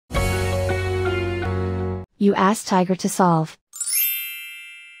You ask Tiger to solve.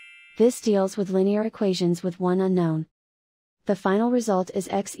 This deals with linear equations with one unknown. The final result is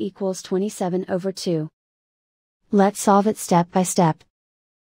x equals 27/2. Let's solve it step by step.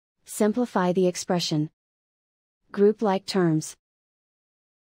 Simplify the expression. Group like terms.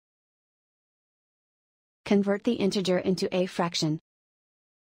 Convert the integer into a fraction.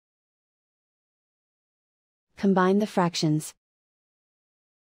 Combine the fractions.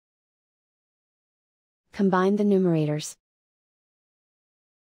 Combine the numerators.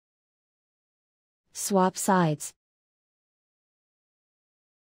 Swap sides.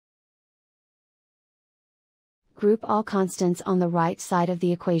 Group all constants on the right side of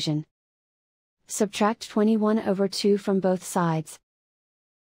the equation. Subtract 21/2 from both sides.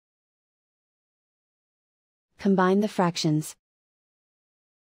 Combine the fractions.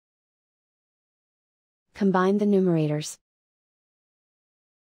 Combine the numerators.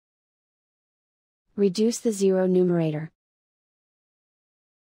 Reduce the zero numerator.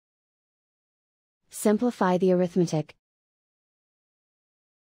 Simplify the arithmetic.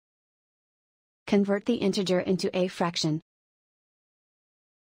 Convert the integer into a fraction.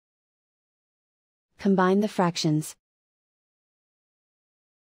 Combine the fractions.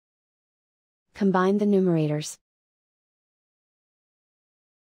 Combine the numerators.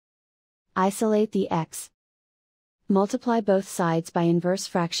 Isolate the x. Multiply both sides by inverse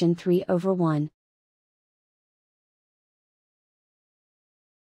fraction 3/1.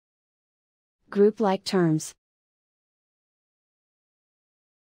 Group like terms.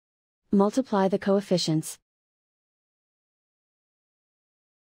 Multiply the coefficients.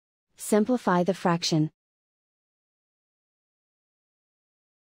 Simplify the fraction.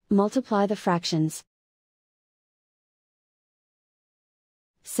 Multiply the fractions.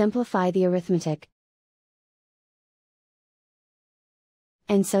 Simplify the arithmetic.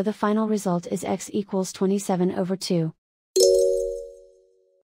 And so the final result is x equals 27/2.